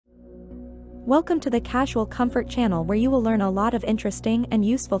Welcome to the Casual Comfort channel, where you will learn a lot of interesting and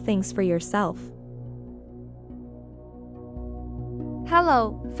useful things for yourself.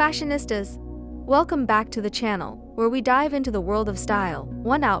 Hello, fashionistas! Welcome back to the channel, where we dive into the world of style,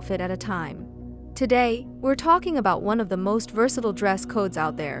 one outfit at a time. Today, we're talking about one of the most versatile dress codes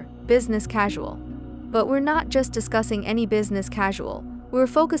out there, business casual. But we're not just discussing any business casual, we're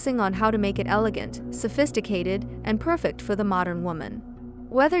focusing on how to make it elegant, sophisticated, and perfect for the modern woman.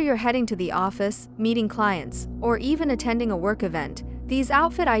 Whether you're heading to the office, meeting clients, or even attending a work event, these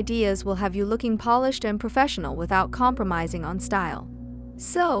outfit ideas will have you looking polished and professional without compromising on style.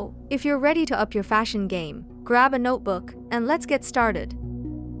 So, if you're ready to up your fashion game, grab a notebook, and let's get started.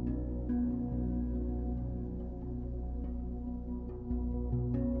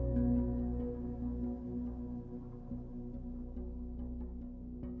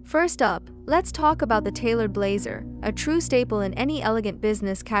 First up, let's talk about the tailored blazer, a true staple in any elegant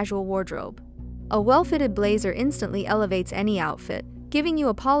business casual wardrobe. A well-fitted blazer instantly elevates any outfit, giving you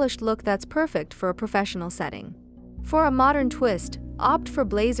a polished look that's perfect for a professional setting. For a modern twist, opt for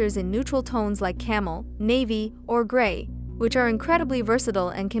blazers in neutral tones like camel, navy, or gray, which are incredibly versatile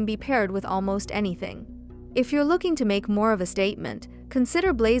and can be paired with almost anything. If you're looking to make more of a statement,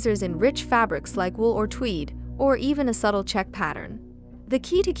 consider blazers in rich fabrics like wool or tweed, or even a subtle check pattern. The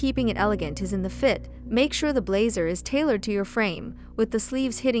key to keeping it elegant is in the fit. Make sure the blazer is tailored to your frame, with the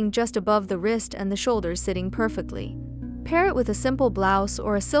sleeves hitting just above the wrist and the shoulders sitting perfectly. Pair it with a simple blouse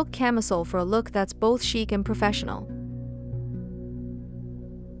or a silk camisole for a look that's both chic and professional.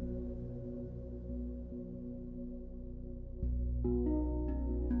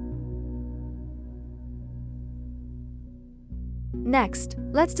 Next,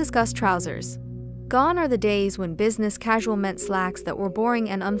 let's discuss trousers. Gone are the days when business casual meant slacks that were boring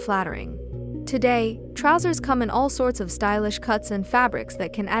and unflattering. Today, trousers come in all sorts of stylish cuts and fabrics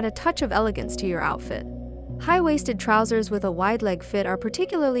that can add a touch of elegance to your outfit. High-waisted trousers with a wide leg fit are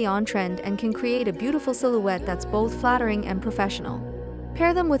particularly on trend and can create a beautiful silhouette that's both flattering and professional.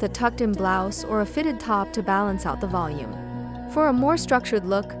 Pair them with a tucked-in blouse or a fitted top to balance out the volume. For a more structured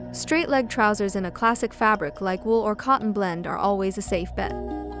look, straight-leg trousers in a classic fabric like wool or cotton blend are always a safe bet.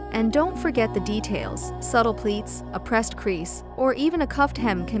 And don't forget the details. Subtle pleats, a pressed crease, or even a cuffed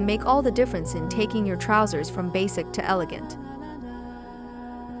hem can make all the difference in taking your trousers from basic to elegant.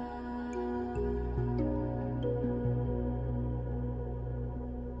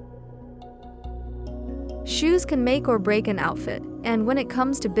 Shoes can make or break an outfit, and when it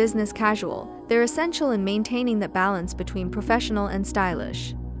comes to business casual, they're essential in maintaining that balance between professional and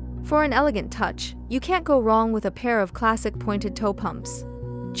stylish. For an elegant touch, you can't go wrong with a pair of classic pointed toe pumps.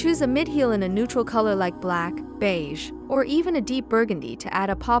 Choose a mid-heel in a neutral color like black, beige, or even a deep burgundy to add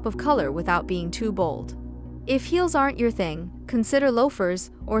a pop of color without being too bold. If heels aren't your thing, consider loafers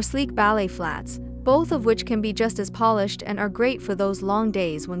or sleek ballet flats, both of which can be just as polished and are great for those long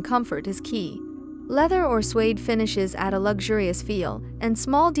days when comfort is key. Leather or suede finishes add a luxurious feel, and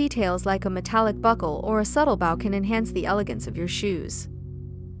small details like a metallic buckle or a subtle bow can enhance the elegance of your shoes.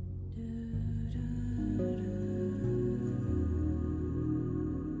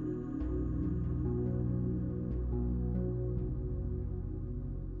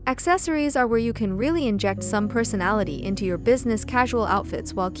 Accessories are where you can really inject some personality into your business casual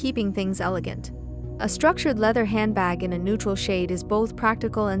outfits while keeping things elegant. A structured leather handbag in a neutral shade is both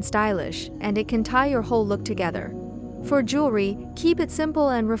practical and stylish, and it can tie your whole look together. For jewelry, keep it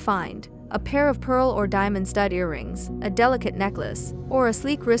simple and refined. A pair of pearl or diamond stud earrings, a delicate necklace, or a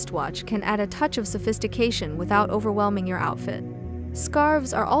sleek wristwatch can add a touch of sophistication without overwhelming your outfit.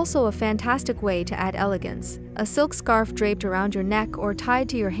 Scarves are also a fantastic way to add elegance. A silk scarf draped around your neck or tied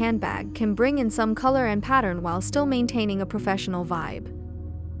to your handbag can bring in some color and pattern while still maintaining a professional vibe.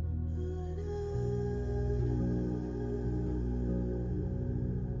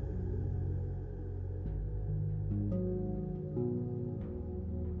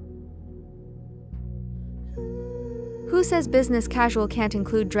 Who says business casual can't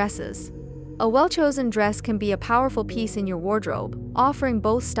include dresses? A well-chosen dress can be a powerful piece in your wardrobe, offering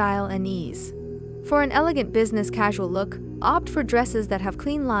both style and ease. For an elegant business casual look, opt for dresses that have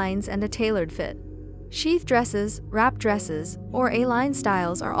clean lines and a tailored fit. Sheath dresses, wrap dresses, or A-line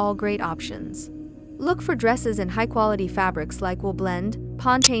styles are all great options. Look for dresses in high-quality fabrics like wool blend,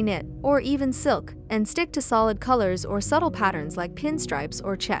 ponte knit, or even silk, and stick to solid colors or subtle patterns like pinstripes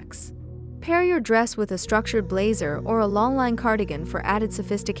or checks. Pair your dress with a structured blazer or a long-line cardigan for added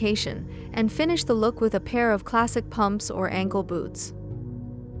sophistication, and finish the look with a pair of classic pumps or ankle boots.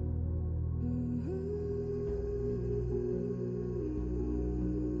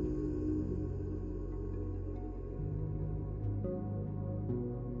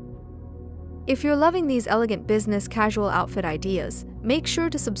 If you're loving these elegant business casual outfit ideas, make sure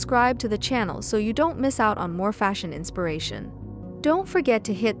to subscribe to the channel so you don't miss out on more fashion inspiration. Don't forget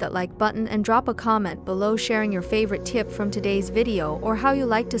to hit that like button and drop a comment below sharing your favorite tip from today's video or how you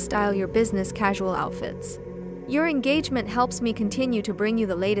like to style your business casual outfits. Your engagement helps me continue to bring you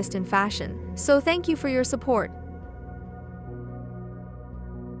the latest in fashion, so thank you for your support.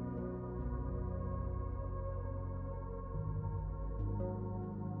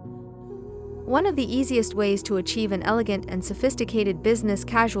 One of the easiest ways to achieve an elegant and sophisticated business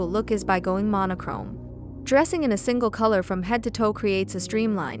casual look is by going monochrome. Dressing in a single color from head to toe creates a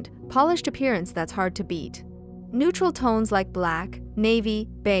streamlined, polished appearance that's hard to beat. Neutral tones like black, navy,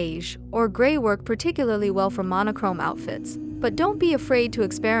 beige, or gray work particularly well for monochrome outfits, but don't be afraid to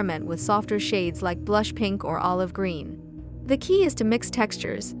experiment with softer shades like blush pink or olive green. The key is to mix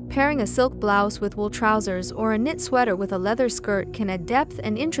textures. Pairing a silk blouse with wool trousers or a knit sweater with a leather skirt can add depth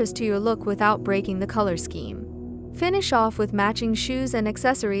and interest to your look without breaking the color scheme. Finish off with matching shoes and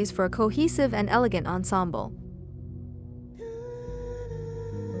accessories for a cohesive and elegant ensemble.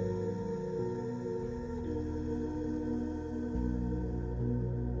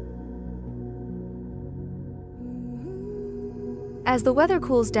 As the weather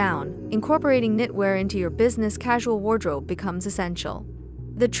cools down, incorporating knitwear into your business casual wardrobe becomes essential.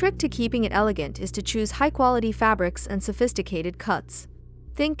 The trick to keeping it elegant is to choose high-quality fabrics and sophisticated cuts.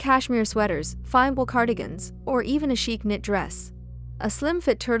 Think cashmere sweaters, fine wool cardigans, or even a chic knit dress. A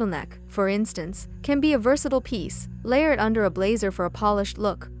slim-fit turtleneck, for instance, can be a versatile piece. Layer it under a blazer for a polished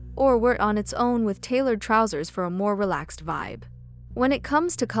look, or wear it on its own with tailored trousers for a more relaxed vibe. When it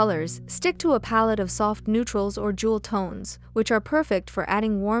comes to colors, stick to a palette of soft neutrals or jewel tones, which are perfect for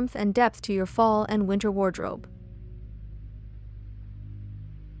adding warmth and depth to your fall and winter wardrobe.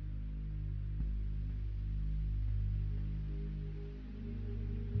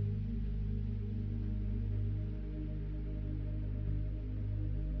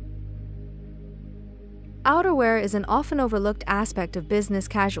 Outerwear is an often overlooked aspect of business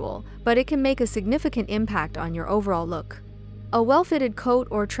casual, but it can make a significant impact on your overall look. A well-fitted coat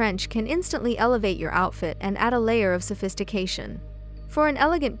or trench can instantly elevate your outfit and add a layer of sophistication. For an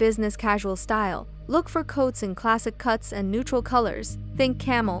elegant business casual style, look for coats in classic cuts and neutral colors. Think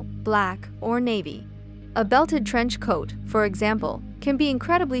camel, black, or navy. A belted trench coat, for example, can be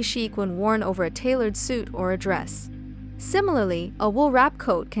incredibly chic when worn over a tailored suit or a dress. Similarly, a wool wrap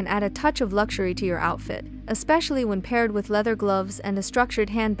coat can add a touch of luxury to your outfit, especially when paired with leather gloves and a structured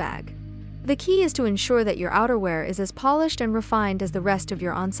handbag. The key is to ensure that your outerwear is as polished and refined as the rest of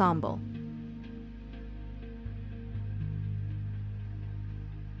your ensemble.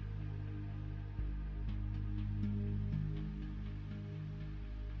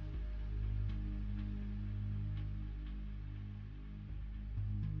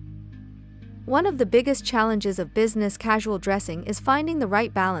 One of the biggest challenges of business casual dressing is finding the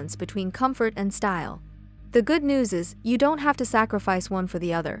right balance between comfort and style. The good news is, you don't have to sacrifice one for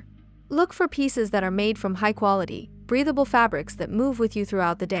the other. Look for pieces that are made from high-quality, breathable fabrics that move with you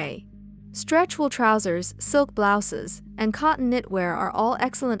throughout the day. Stretch wool trousers, silk blouses, and cotton knitwear are all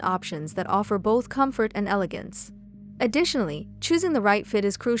excellent options that offer both comfort and elegance. Additionally, choosing the right fit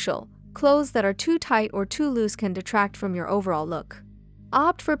is crucial. Clothes that are too tight or too loose can detract from your overall look.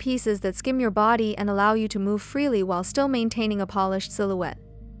 Opt for pieces that skim your body and allow you to move freely while still maintaining a polished silhouette.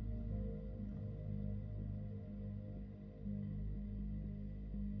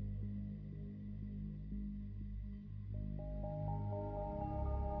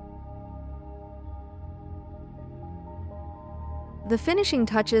 The finishing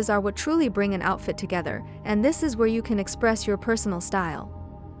touches are what truly bring an outfit together, and this is where you can express your personal style.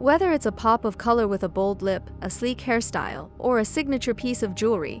 Whether it's a pop of color with a bold lip, a sleek hairstyle, or a signature piece of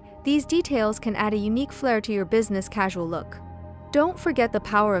jewelry, these details can add a unique flair to your business casual look. Don't forget the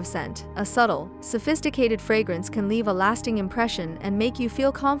power of scent. A subtle, sophisticated fragrance can leave a lasting impression and make you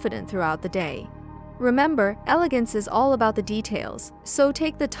feel confident throughout the day. Remember, elegance is all about the details, so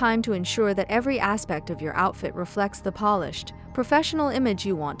take the time to ensure that every aspect of your outfit reflects the polished, professional image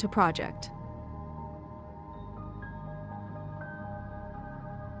you want to project.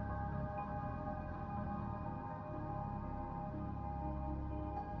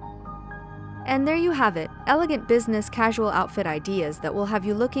 And there you have it, elegant business casual outfit ideas that will have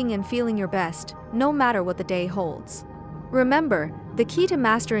you looking and feeling your best, no matter what the day holds. Remember, the key to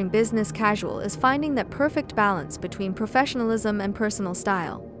mastering business casual is finding that perfect balance between professionalism and personal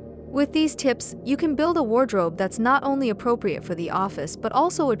style. With these tips, you can build a wardrobe that's not only appropriate for the office but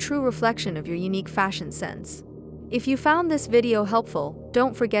also a true reflection of your unique fashion sense. If you found this video helpful,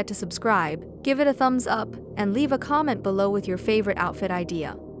 don't forget to subscribe, give it a thumbs up, and leave a comment below with your favorite outfit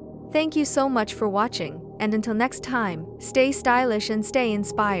idea. Thank you so much for watching, and until next time, stay stylish and stay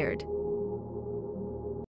inspired.